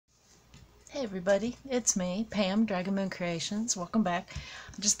Hey everybody, it's me, Pam, Dragon Moon Creations. Welcome back.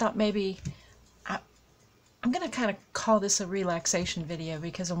 I just thought maybe I'm going to kind of call this a relaxation video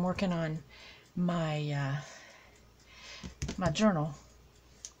because I'm working on my my journal,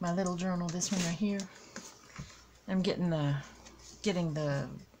 my little journal, this one right here. I'm getting the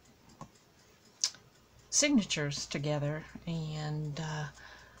signatures together, and I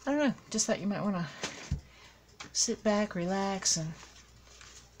don't know, just thought you might want to sit back, relax, and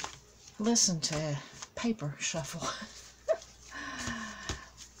listen to paper shuffle.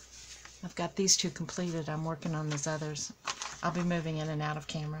 I've got these two completed. I'm working on those others. I'll be moving in and out of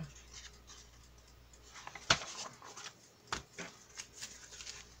camera.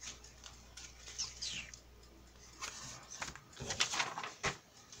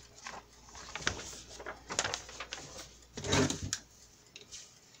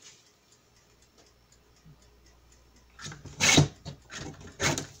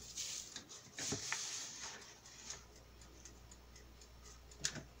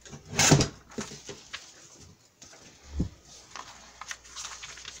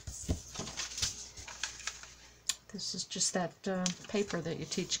 This is just that paper that you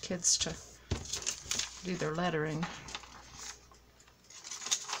teach kids to do their lettering.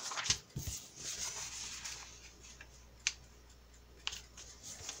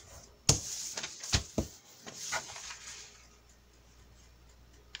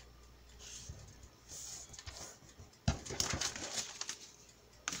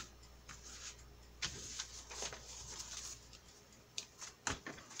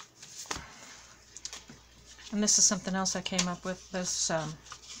 And this is something else I came up with, those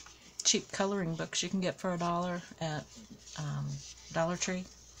cheap coloring books you can get for $1 at Dollar Tree.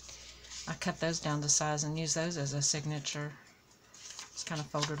 I cut those down to size and use those as a signature. Just kind of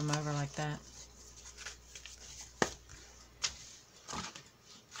folded them over like that.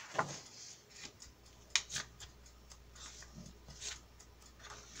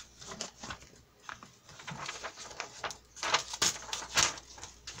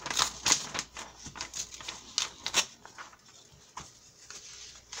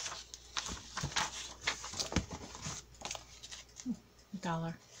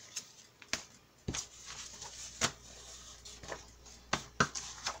 $1.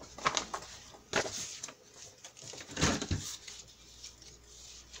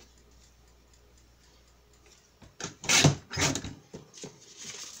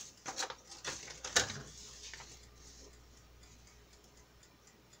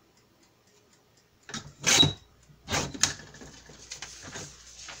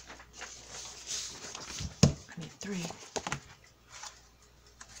 I need 3.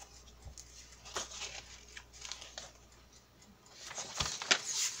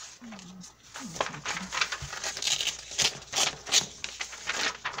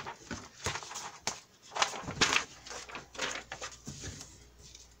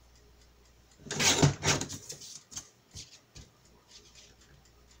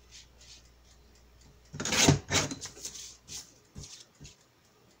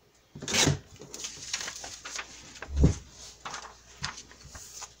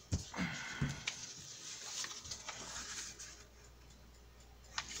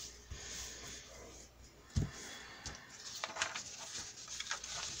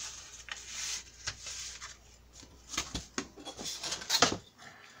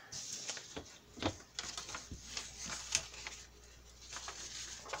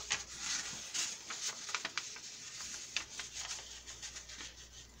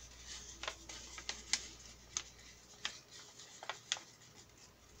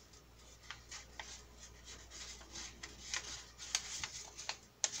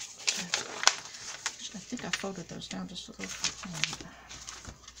 I think I folded those down just a little.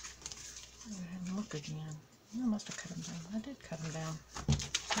 And look again. I must have cut them down. I did cut them down.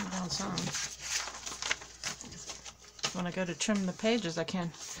 Cut them down some. When I go to trim the pages, I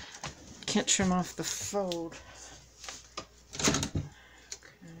can't trim off the fold.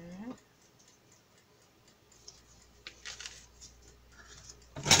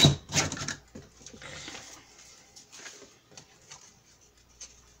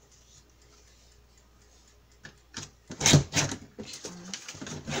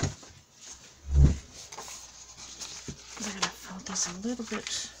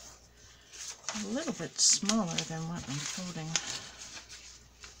 A little bit smaller than what I'm folding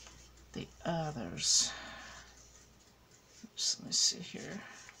the others. Oops, let me see here.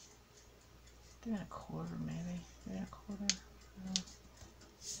 3 1/4 maybe. 3 1/4.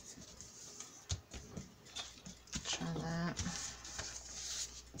 Try that.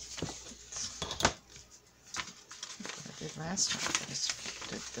 That's what I did last time. I just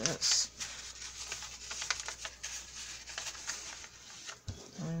did this.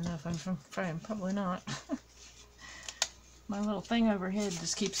 even know if I'm from frame. Probably not. My little thing overhead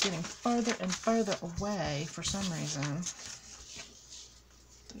just keeps getting further and further away for some reason.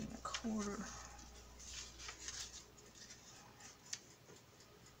 3 1/4.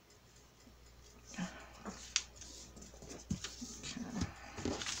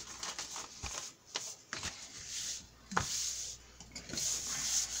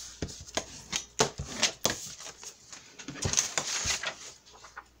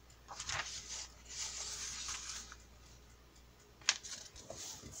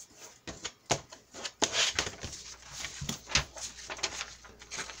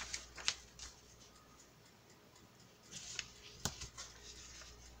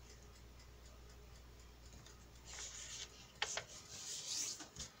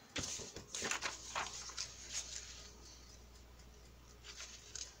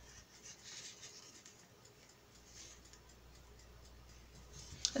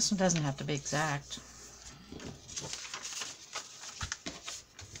 This one doesn't have to be exact.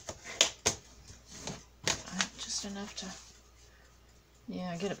 Just enough to,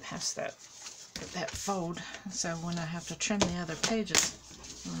 yeah, get it past that fold. So when I have to trim the other pages,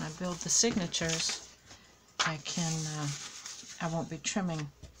 when I build the signatures, I won't be trimming,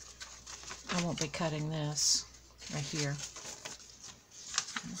 I won't be cutting this right here.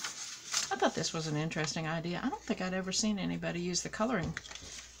 I thought this was an interesting idea. I don't think I'd ever seen anybody use the coloring,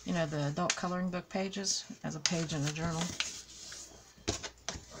 you know, the adult coloring book pages as a page in a journal.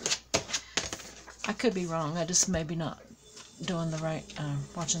 I could be wrong. I just maybe not doing the right,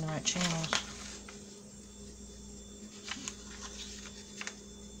 watching the right channels.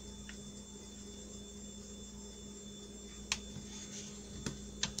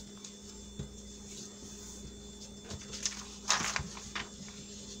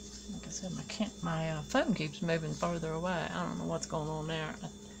 Like I said, my phone keeps moving further away. I don't know what's going on there.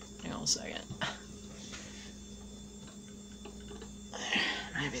 Hang on a second.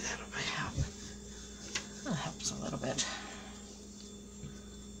 Maybe that'll help. That helps a little bit.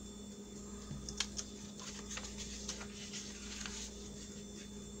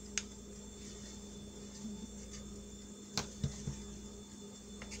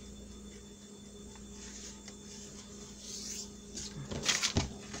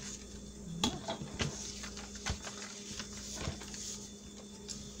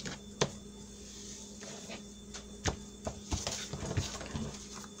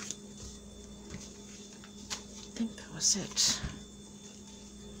 I think that was it. I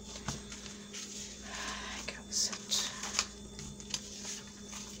think that was it.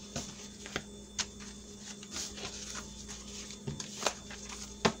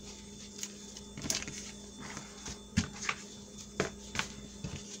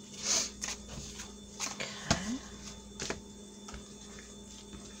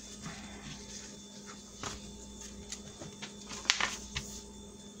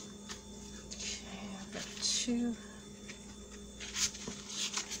 Two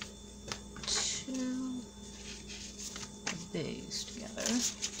of these together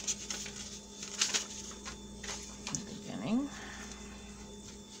in the beginning.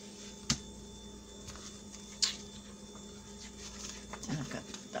 And I've got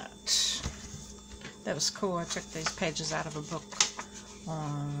that. That was cool. I took these pages out of a book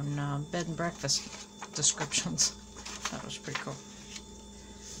on bed and breakfast descriptions. That was pretty cool.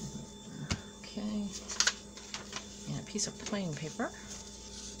 Okay. And a piece of plain paper.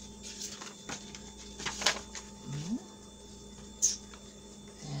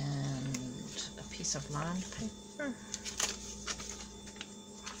 And a piece of lined paper.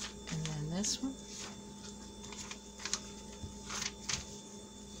 And then this one.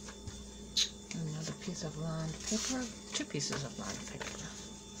 Another piece of lined paper. 2 pieces of lined paper.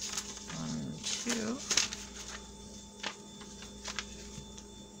 1, 2.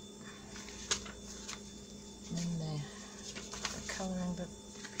 Coloring book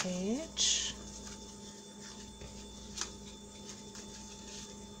page.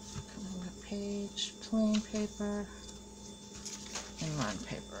 Coloring book page, plain paper, and lined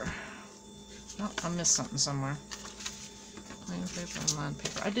paper. Oh, I missed something somewhere. Plain paper and lined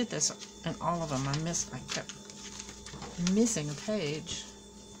paper. I did this in all of them. I kept missing a page.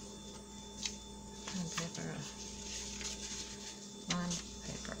 Plain paper, lined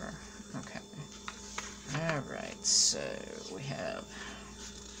paper. Okay. Alright, so we have,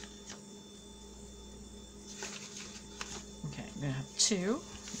 okay, I'm going to have 2,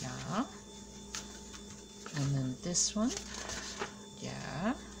 yeah, and then this one,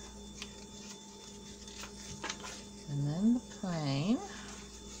 yeah, and then the plain,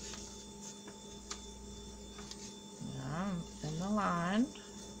 yeah, then the lined,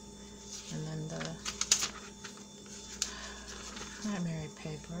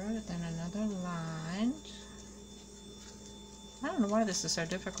 why this is so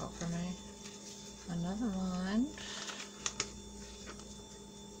difficult for me. Another line.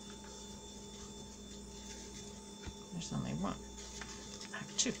 There's only one. I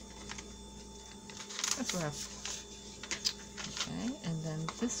have two. That's rough. Okay, and then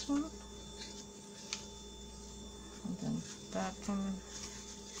this one. And then that one.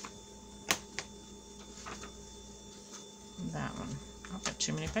 And that one. I've got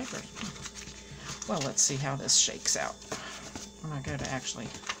too many papers. Well, let's see how this shakes out when I go to actually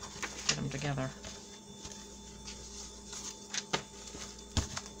get them together.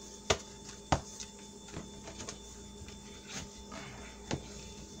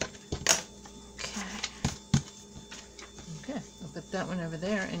 That one over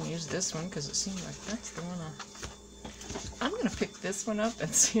there and use this one because it seems like that's the one I'm going to pick this one up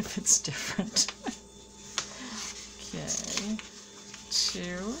and see if it's different. Okay, 2,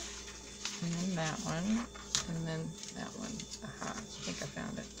 and then that one, and then that one. Aha, I think I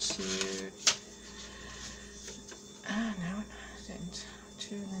found it. 2, no, I didn't.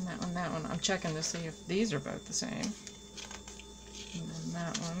 2, and then that one. I'm checking to see if these are both the same. And then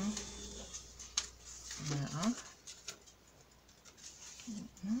that one. No.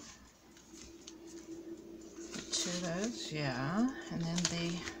 Two of those, yeah, and then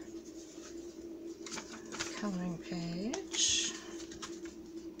the coloring page,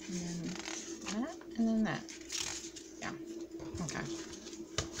 and then that, and then that. Yeah, okay,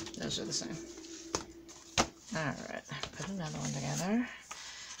 those are the same. Alright, put another one together.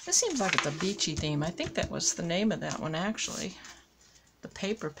 This seems like it's a beachy theme. I think that was the name of that one, actually. The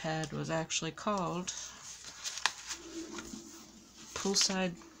paper pad was actually called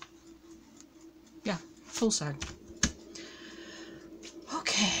Poolside. Yeah, Poolside.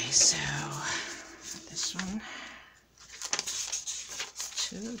 Okay, so this one,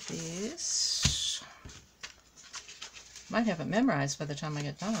 2 of these. Might have it memorized by the time I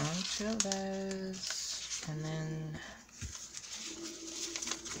get done. 2 of those, and then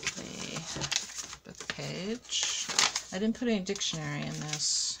the book page. I didn't put any dictionary in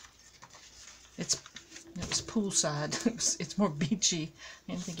this. It was poolside. It's more beachy.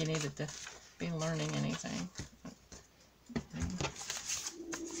 I didn't think you needed to be learning anything.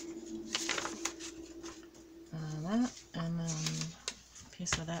 That, and then a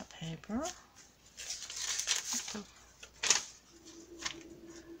piece of that paper.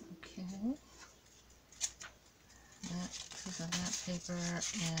 Okay. That piece of that paper,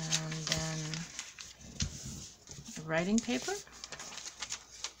 and then the writing paper.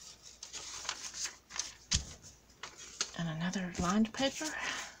 And another lined paper.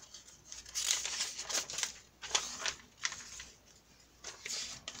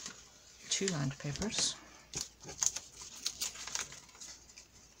 Two lined papers.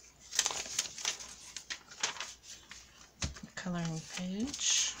 Coloring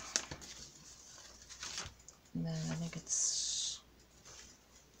page. And then I think it's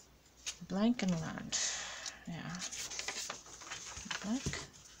blank and lined. Yeah. Blank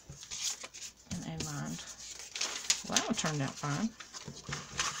and a lined. Well, that one turned out fine.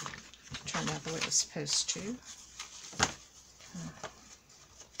 Turned out the way it was supposed to.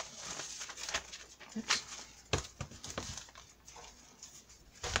 Oops.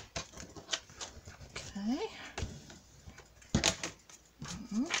 Okay.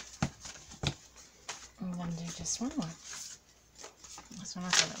 I'm going to do just one more. This one, I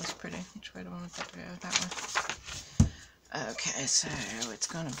thought that was pretty. Which way do I want that to go? That way. Okay, so it's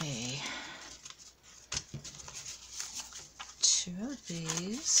going to be 2 of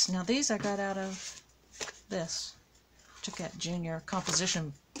these. Now these I got out of this. Took that junior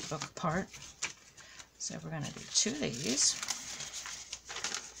composition book part. So we're going to do 2 of these.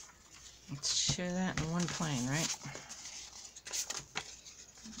 Let's show that in one plane, right?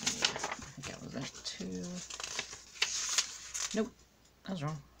 Yeah, I think that was it. 2. Nope, I was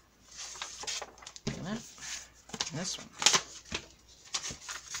wrong. Look at that. And this one.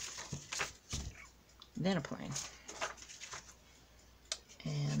 Then a plane.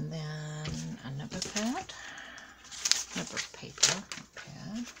 And then a notebook pad. Notebook paper, not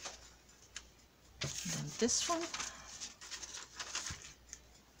pad. And then this one.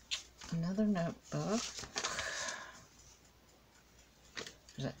 Another notebook.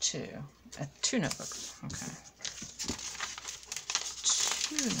 Is that 2? 2 notebooks. Okay.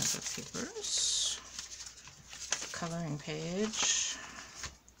 2 notebook papers. Coloring page.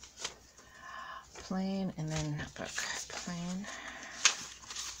 Plain, and then notebook. Plain,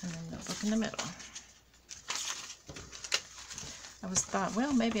 and then notebook in the middle. I thought,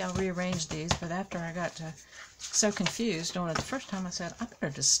 well, maybe I'll rearrange these, but after I got so confused doing it the first time, I said, I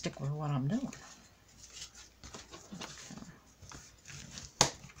better just stick with what I'm doing. Okay.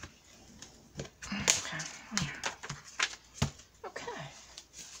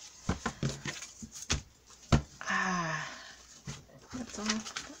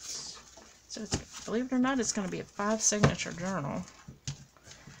 believe it or not, it's going to be a 5 signature journal.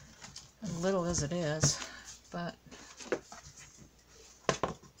 As little as it is, but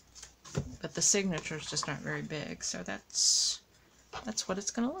the signatures just aren't very big, so that's what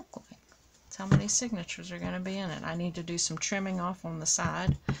it's going to look like. That's how many signatures are going to be in it. I need to do some trimming off on the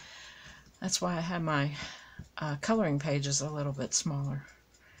side. That's why I have my coloring pages a little bit smaller.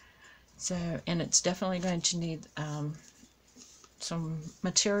 So, and it's definitely going to need some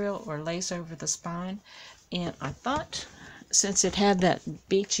material or lace over the spine. And I thought, since it had that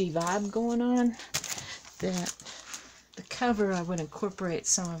beachy vibe going on, that the cover I would incorporate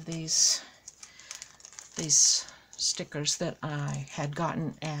some of these stickers that I had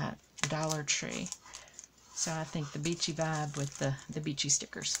gotten at Dollar Tree. So I think the beachy vibe with the beachy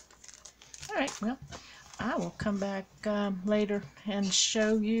stickers. Alright, well, I will come back later and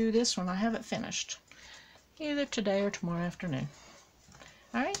show you this one. I have it finished, either today or tomorrow afternoon.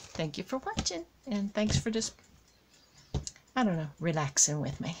 Alright, thank you for watching, and thanks for just, I don't know, relaxing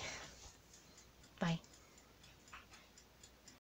with me.